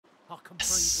I can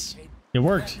Yes. breathe again. It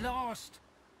worked. At last.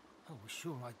 I was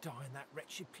sure I'd die in that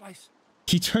wretched place.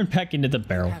 He turned back into the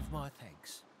barrel. You have my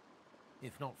thanks.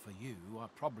 If not for you, I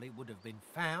probably would have been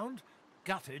found,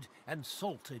 gutted, and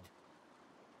salted.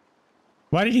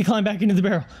 Why did he climb back into the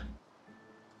barrel?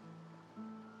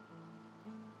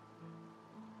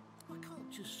 I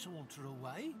can't just saunter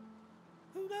away.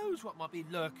 Who knows what might be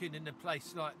lurking in a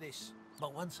place like this?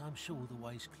 But once I'm sure the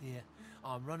way's clear,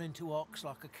 I'm running to Ox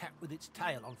like a cat with its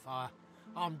tail on fire.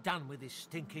 I'm done with this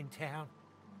stinking town.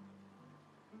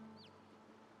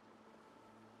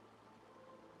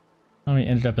 How he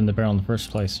ended up in the barrel in the first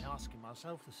place? Asking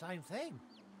myself the same thing.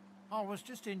 I was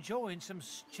just enjoying some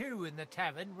stew in the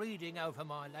tavern, reading over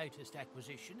my latest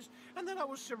acquisitions, and then I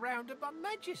was surrounded by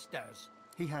magisters.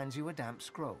 He hands you a damp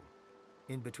scroll.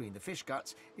 In between the fish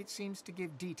guts, it seems to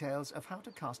give details of how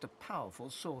to cast a powerful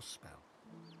source spell.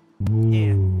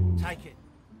 Here, take it.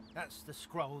 That's the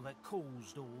scroll that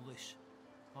caused all this.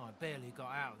 I barely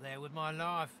got out there with my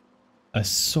life. A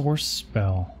source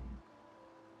spell.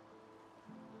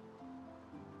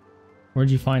 Where'd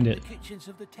you find it? The kitchens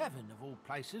of the tavern, of all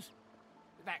places.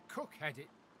 That cook had it.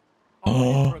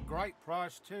 Oh, for a great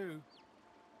price too.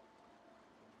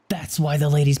 That's why the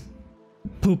lady's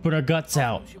pooping her guts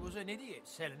out. She was an idiot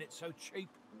selling it so cheap.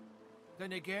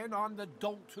 Then again, I'm the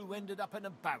dolt who ended up in a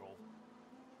barrel.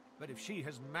 But if she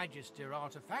has magister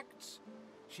artifacts,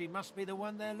 she must be the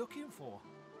one they're looking for.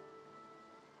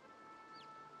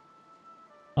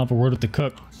 I'll have a word with the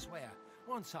cook. I swear,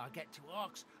 once I get to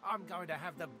Ox, I'm going to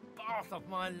have the bath of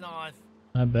my life.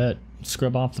 I bet.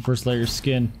 Scrub off the first layer of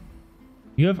skin.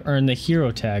 You have earned the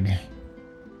hero tag.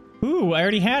 Ooh, I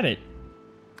already had it.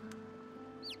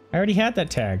 I already had that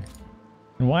tag.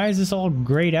 And why is this all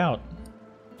grayed out?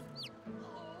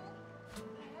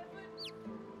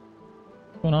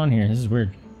 What's going on here? This is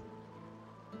weird.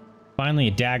 Finally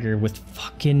a dagger with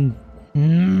fucking...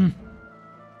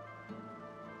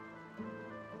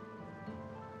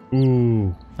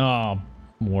 Ooh. Oh,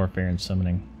 warfare and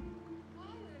summoning.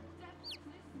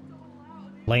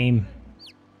 Lame.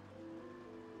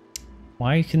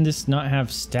 Why can this not have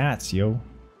stats, yo?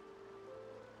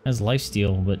 It has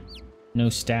lifesteal, but no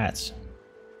stats.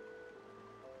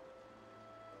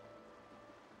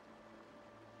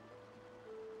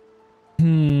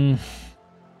 Hmm.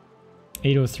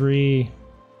 803.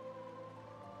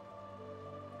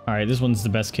 Alright, this one's the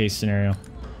best case scenario.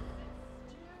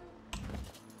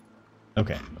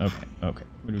 Okay. What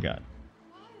do we got?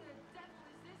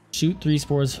 Shoot 3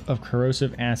 spores of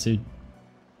corrosive acid.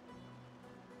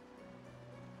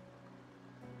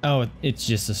 Oh, it's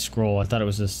just a scroll. I thought it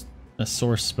was just a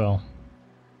source spell.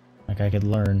 Like I could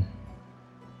learn.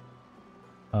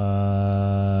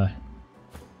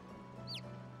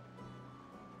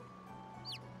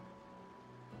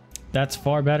 That's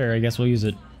far better. I guess we'll use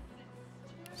it.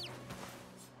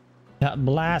 That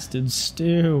blasted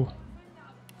stew.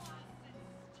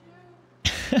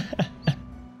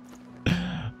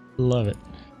 Love it.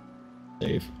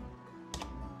 Save.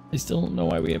 I still don't know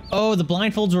why we have... Oh, the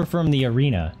blindfolds were from the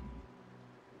arena.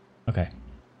 Okay.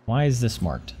 Why is this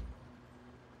marked?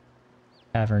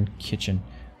 Tavern, kitchen.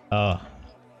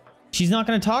 She's not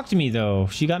gonna talk to me, though.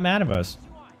 She got mad at us.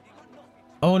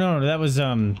 Oh, no, that was,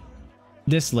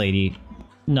 this lady.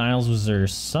 Niles was her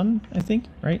son, I think,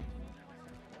 right?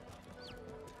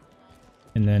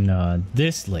 And then,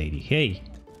 this lady. Hey.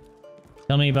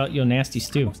 Tell me about your nasty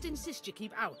stew. I must insist you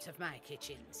keep out of my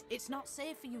kitchens. It's not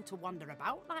safe for you to wander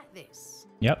about like this.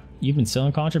 Yep, you've been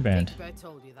selling contraband. Bigbear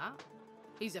told you that.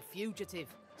 He's a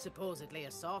fugitive, supposedly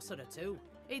a sorcerer too.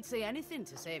 He'd say anything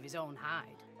to save his own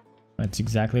hide. That's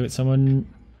exactly what someone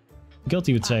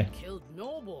guilty would say. I killed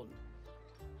no one.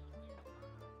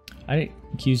 I didn't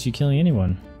accuse you of killing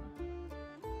anyone.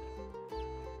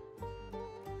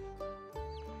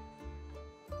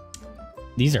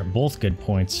 These are both good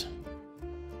points.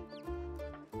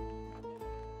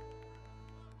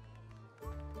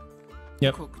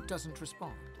 Yep. Cook doesn't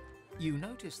respond. You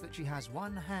notice that she has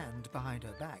one hand behind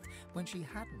her back when she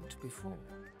hadn't before.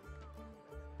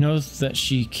 Knows that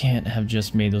she can't have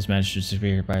just made those magisters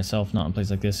disappear by herself, not in a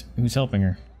place like this. Who's helping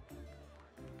her?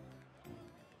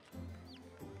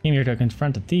 Came here to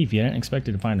confront a thief, yet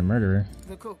expected to find a murderer.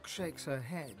 The cook shakes her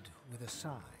head with a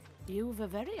sigh. You've a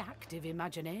very active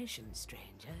imagination,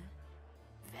 stranger.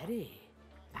 Very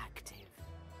active.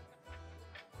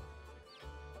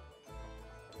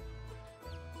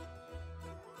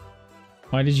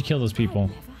 Why did you kill those people? I'll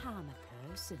never harm a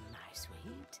person, my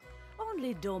sweet.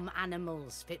 Only dumb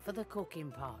animals fit for the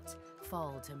cooking pot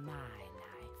fall to my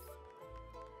knife.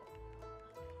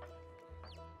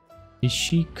 Is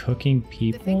she cooking The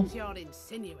people? things you're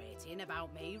insinuating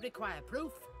about me require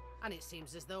proof. and it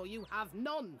seems as though you have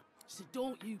none. So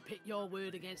don't you pit your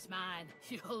word against mine.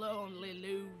 You'll only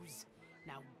lose.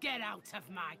 Now get out of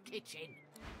my kitchen.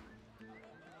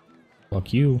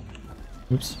 Fuck you.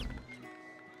 Oops.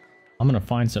 I'm gonna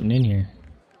find something in here.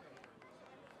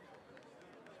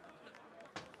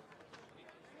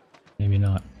 Maybe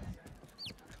not.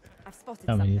 I've spotted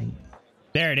Tell me. something.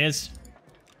 There it is.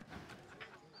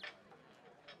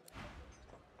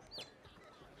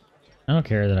 I don't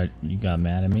care that you got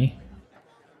mad at me.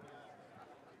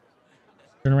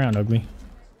 Turn around, ugly.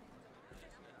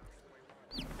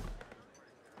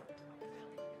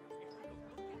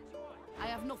 I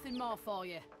have nothing more for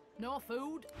you. No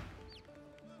food.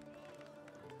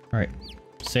 Alright.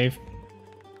 Save.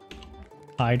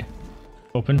 Hide.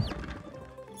 Open.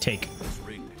 Take. This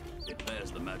ring, it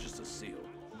bears the magister's seal.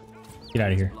 Get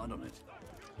out of here. Blood on it.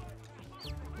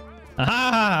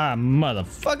 Aha!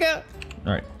 Motherfucker!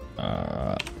 Alright.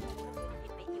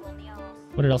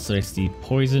 What else did I see?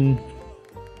 Poison.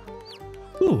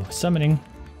 Ooh, summoning.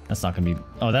 That's not gonna be...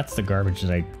 Oh, that's the garbage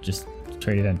that I just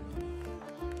traded in.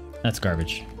 That's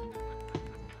garbage.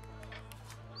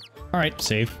 Alright,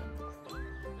 save.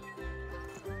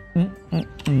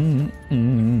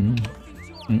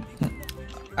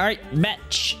 Alright,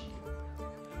 match.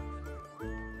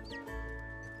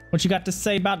 What you got to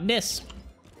say about this?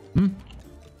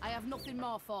 I have nothing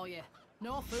more for you.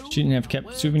 No food. Shouldn't have kept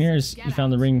Words, souvenirs. get You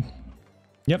found the out. ring.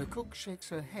 Yep. The cook shakes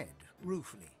her head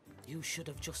ruefully. You should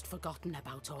have just forgotten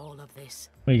about all of this.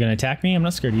 Are you gonna attack me? I'm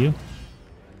not scared of you.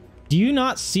 Do you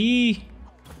not see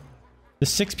the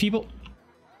 6 people?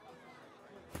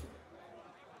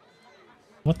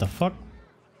 What the fuck?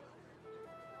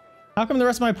 How come the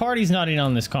rest of my party's not in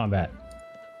on this combat?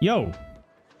 Yo.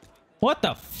 What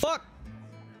the fuck?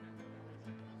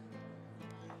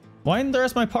 Why isn't the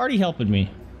rest of my party helping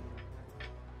me?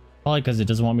 Probably because it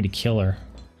doesn't want me to kill her.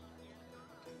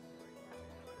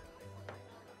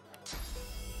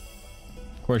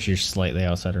 Of course you're slightly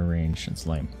outside of range. It's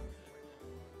lame.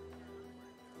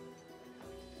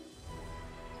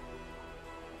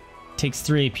 Takes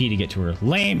 3 AP to get to her.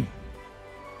 Lame!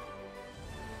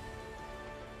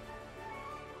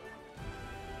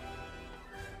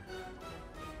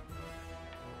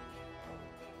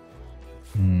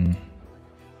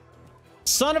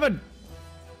 Son of a...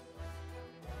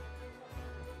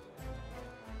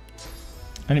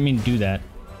 I didn't mean to do that.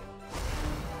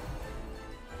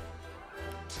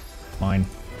 Fine.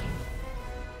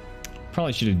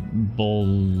 Probably should have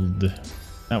bowled.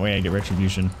 That way I get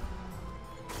retribution.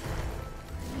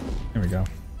 There we go.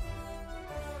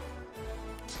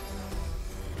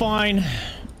 Fine.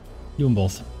 Do them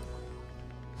both.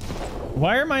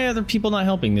 Why are my other people not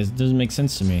helping? This doesn't make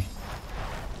sense to me.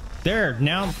 There,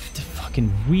 now...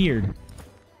 Fucking weird.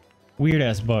 Weird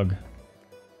ass bug.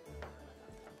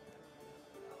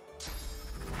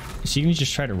 Is she gonna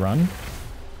just try to run?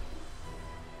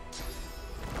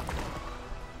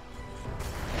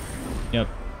 Yep.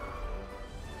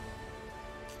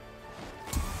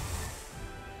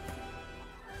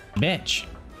 Bitch.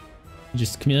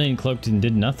 Just chameleon cloaked and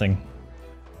did nothing.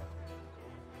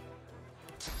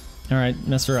 Alright,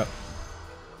 mess her up.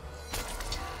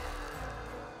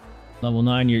 Level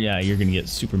 9, you're gonna get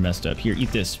super messed up. Here,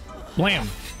 eat this. Blam!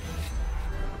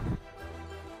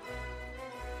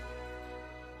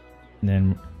 And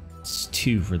then it's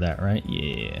 2 for that, right?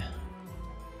 Yeah.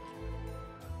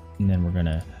 And then we're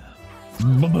gonna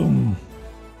boom.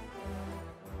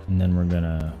 And then we're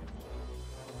gonna...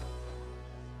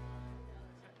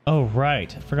 Oh,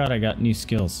 right. I forgot I got new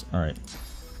skills. Alright.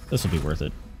 This will be worth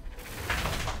it.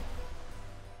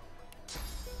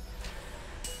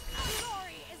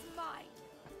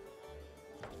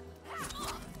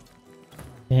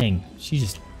 Dang, she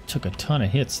just took a ton of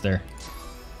hits there.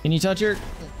 Can you touch her?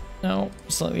 No,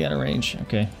 slightly out of range.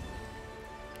 Okay.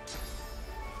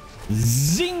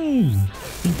 Zing!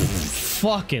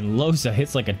 Fucking Losa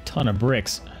hits like a ton of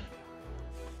bricks.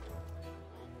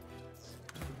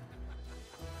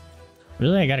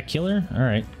 Really? I gotta kill her?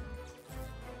 Alright.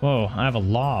 Whoa, I have a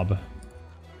lob.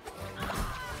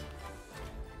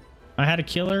 I had to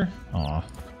kill her? Aw.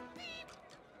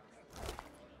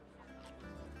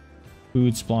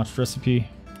 Food splotched recipe.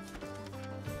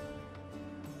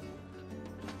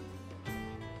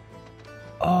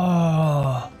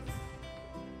 Oh,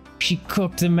 she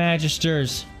cooked the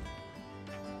magisters.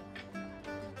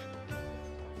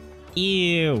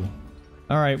 Ew.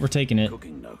 All right, we're taking it.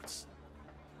 Cooking notes.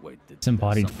 Wait, It's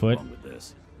embodied something foot. wrong with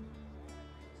this?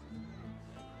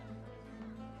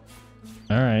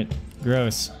 All right,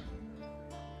 gross.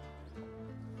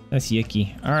 That's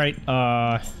yucky. All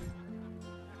right,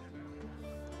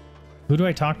 who do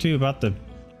I talk to about the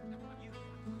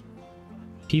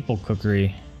people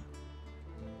cookery.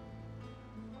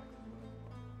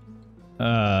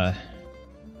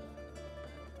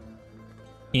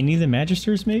 Any of the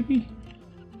magisters, maybe?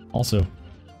 Also,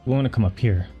 we want to come up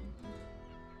here.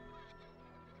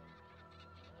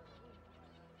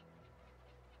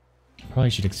 Probably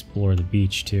should explore the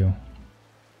beach, too.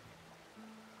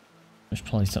 There's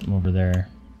probably something over there.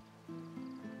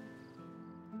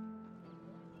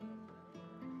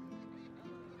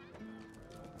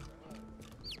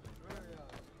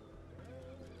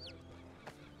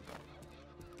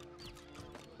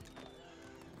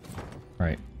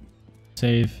 Right.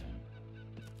 Save.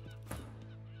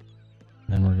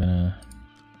 Then we're gonna...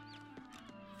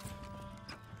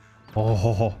 Oh,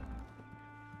 ho, ho.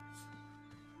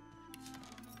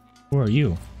 Who are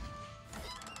you?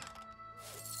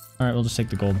 Alright, we'll just take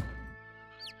the gold.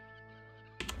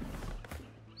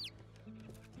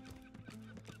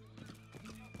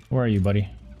 Where are you, buddy?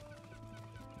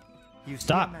 You see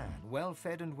Stop. a man,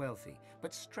 well-fed and wealthy,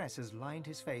 but stress has lined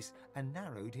his face and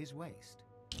narrowed his waist.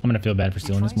 I'm gonna feel bad for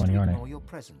stealing his money, aren't I? Ignore your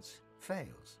presence.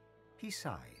 Fails. He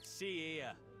sighs. See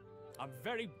here. I'm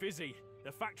very busy.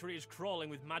 The factory is crawling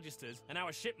with magisters, and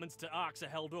our shipments to Arks are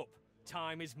held up.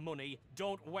 Time is money.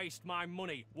 Don't waste my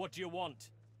money. What do you want?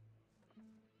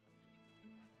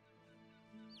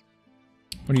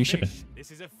 What are you Fish. shipping?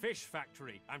 This is a fish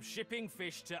factory. I'm shipping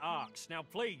fish to Arks. Now,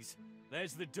 please,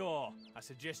 there's the door. I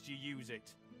suggest you use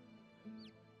it.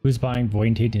 Who's buying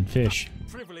void-tainted fish?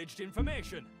 Privileged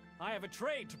information. I have a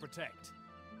trade to protect.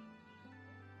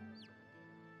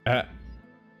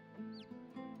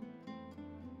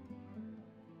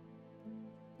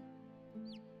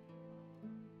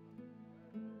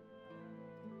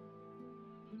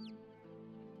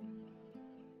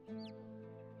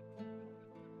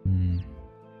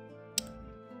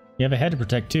 You have a head to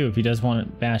protect too. If he does want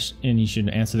it bashed in, he should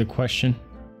answer the question.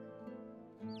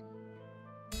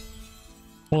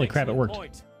 Holy crap, it worked.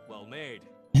 Point. Well made.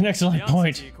 An excellent The answer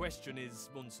point. to your question is,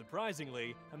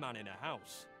 unsurprisingly, a man in a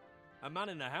house. A man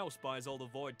in a house buys all the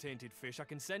void-tainted fish I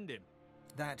can send him.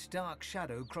 That dark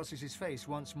shadow crosses his face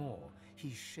once more.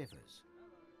 He shivers.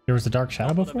 There was a dark shadow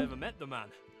Not that before? I've ever met the man.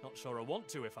 Not sure I want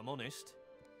to, if I'm honest.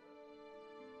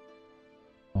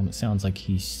 It sounds like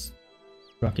he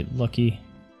struck it lucky.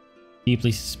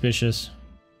 Deeply suspicious.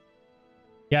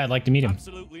 Yeah, I'd like to meet him.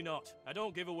 Absolutely not. I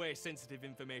don't give away sensitive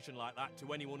information like that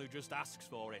to anyone who just asks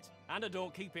for it. And I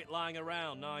don't keep it lying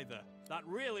around either. That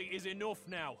really is enough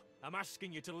now. I'm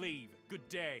asking you to leave. Good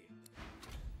day.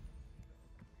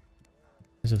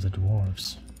 These are the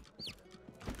dwarves.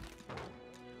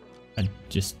 I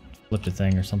just flipped a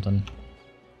thing or something.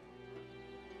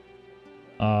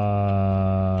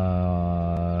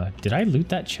 Did I loot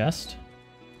that chest?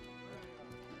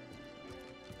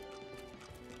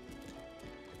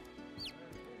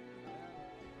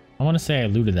 I want to say I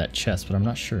looted that chest, but I'm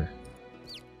not sure.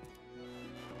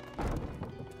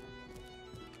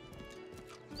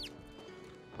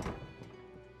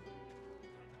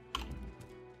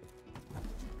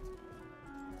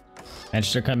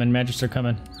 Magister coming, Magister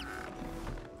coming.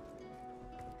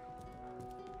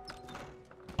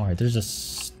 Alright,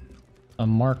 there's a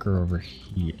marker over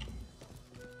here.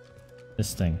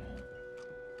 This thing.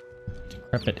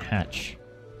 Decrepit hatch.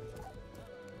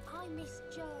 I miss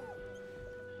Joe.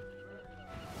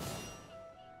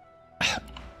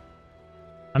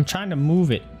 I'm trying to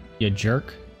move it, you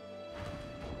jerk.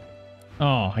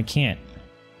 Oh, I can't.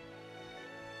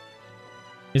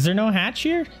 Is there no hatch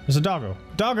here? There's a doggo.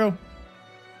 Doggo!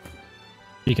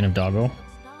 Speaking of doggo, It's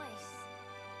nice.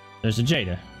 there's a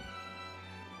Jada.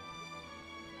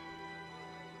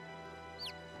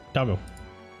 Doggo.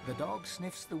 The dog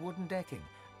sniffs the wooden decking,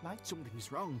 like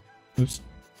Something's wrong. Oops.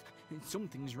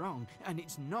 Something's wrong, and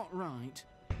it's not right.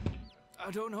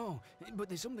 I don't know, but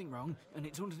there's something wrong, and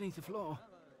it's underneath the floor.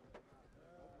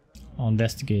 I'll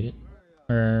investigate it.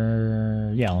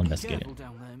 Yeah, I'll investigate Careful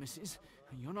down there, missus.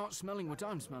 You're not smelling what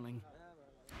I'm smelling.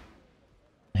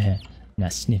 it.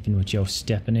 Not sniffing what you're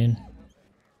stepping in.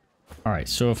 Alright,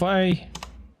 so if I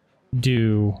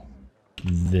do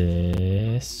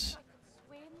this...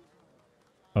 Swim.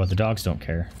 Oh, the dogs don't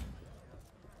care.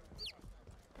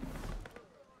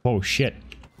 Oh, shit.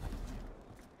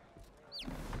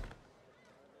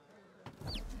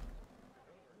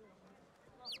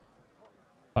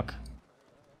 Fuck.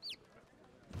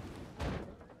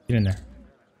 Get in there.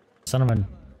 Son of a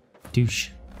douche.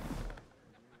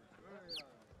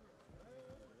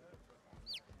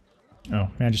 Oh,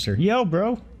 Magister. Yo,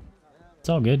 bro! It's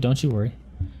all good, don't you worry.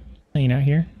 Hanging out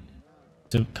here.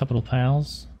 It's a couple of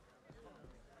pals.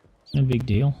 No big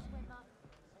deal.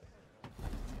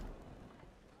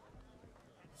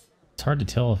 It's hard to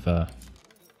tell if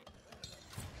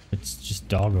it's just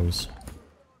doggos.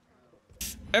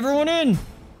 Everyone in!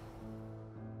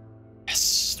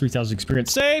 Yes! 3,000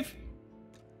 experience. Save!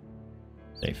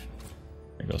 Save.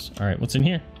 There it goes. Alright, what's in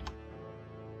here?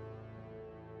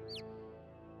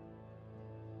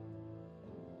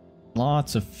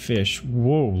 Lots of fish.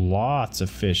 Whoa, lots of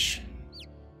fish.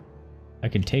 I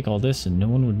could take all this and no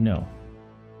one would know.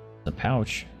 The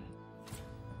pouch.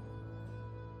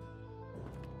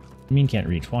 You mean can't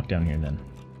reach? Walk down here then.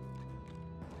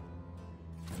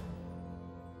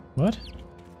 What?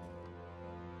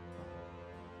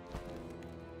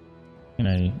 Can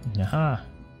I? Yaha.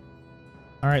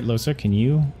 Alright, Losa, can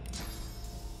you?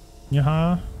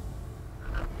 Yaha.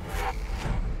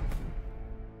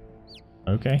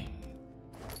 Okay.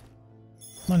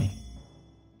 Money.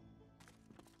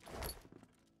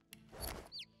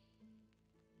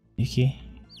 Yuki.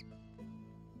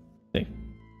 Safe.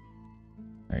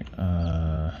 Alright,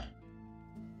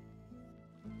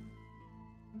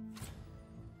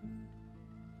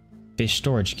 fish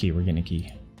storage key, we're getting a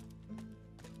key.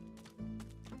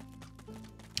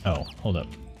 Oh, hold up.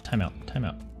 Time out, time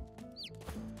out.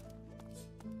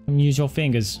 Use your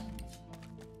fingers.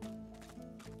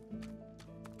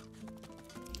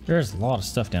 There's a lot of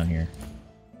stuff down here.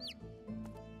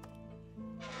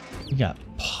 We got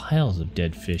piles of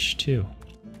dead fish too.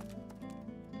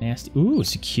 Nasty. Ooh,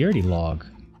 security log.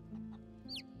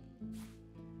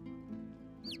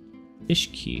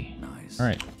 Fish key. Nice. All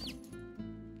right.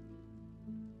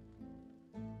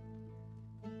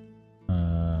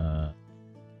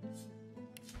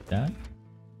 That.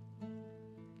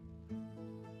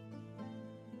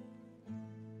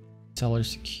 Seller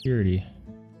security.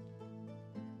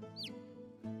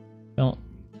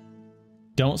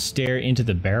 Don't stare into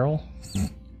the barrel.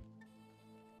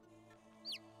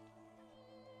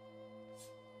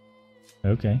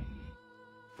 Okay.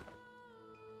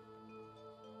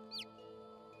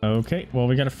 Okay, well,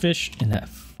 we got a fish and that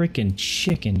freaking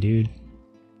chicken, dude.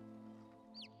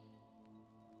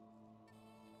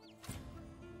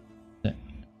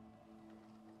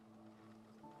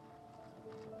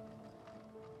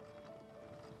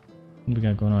 What do we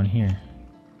got going on here?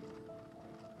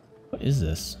 What is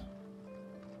this?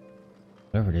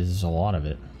 Whatever it is, there's a lot of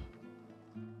it.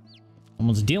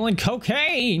 Someone's dealing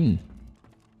cocaine!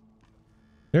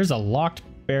 There's a locked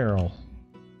barrel.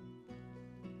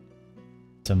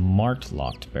 It's a marked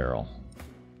locked barrel.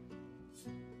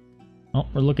 Oh,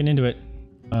 we're looking into it.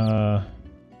 Oh,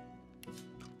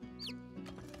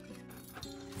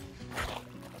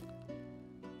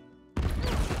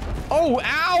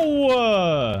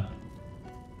 ow!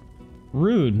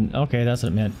 Rude. Okay, that's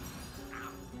what it meant.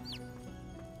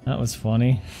 That was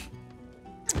funny.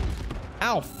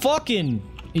 Ow, fucking!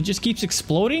 It just keeps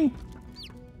exploding?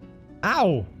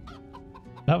 Ow!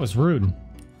 That was rude.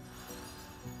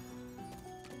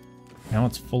 Now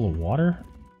it's full of water?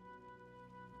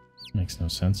 Makes no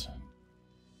sense.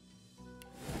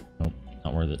 Nope,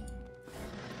 not worth it.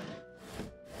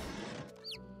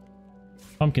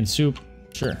 Pumpkin soup,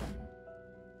 sure.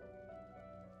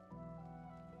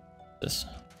 This.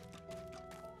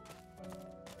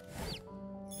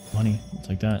 Money, I'll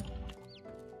take that.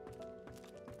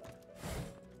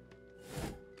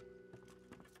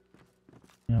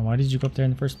 Now, why did you go up there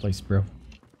in the first place, bro?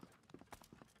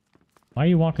 Why are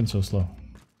you walking so slow?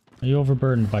 Are you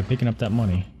overburdened by picking up that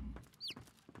money?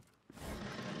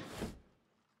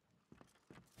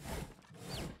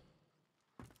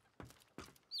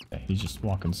 Okay, he's just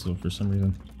walking slow for some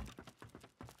reason.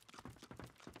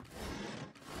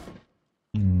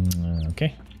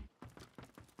 Okay.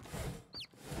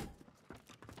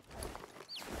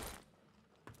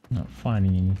 Not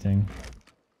finding anything.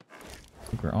 I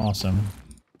think we're awesome.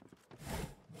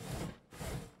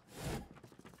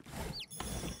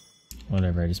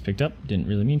 Whatever I just picked up. Didn't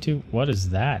really mean to. What is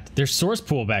that? There's source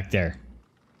pool back there.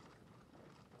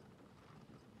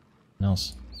 What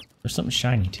else? There's something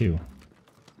shiny too.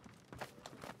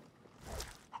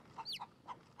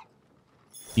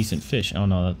 Decent fish. Oh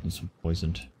no, that's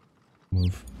poisoned.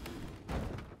 Move.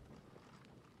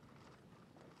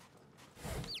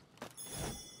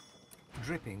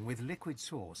 Dripping with liquid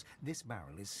sauce, this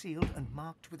barrel is sealed and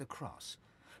marked with a cross.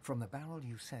 From the barrel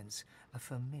you sense a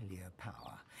familiar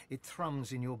power. It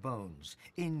thrums in your bones,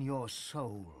 in your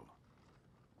soul.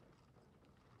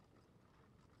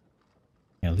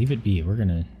 Yeah, leave it be. We're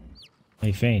gonna...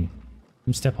 Hey, Fane.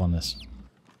 Come step on this.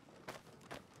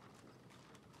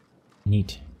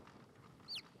 Neat.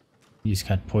 You just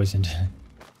got poisoned.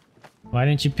 Why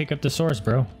didn't you pick up the source,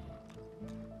 bro?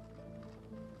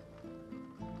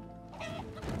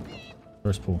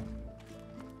 Source pool.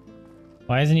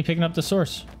 Why isn't he picking up the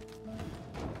source?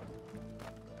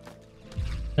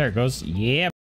 There it goes. Yeah.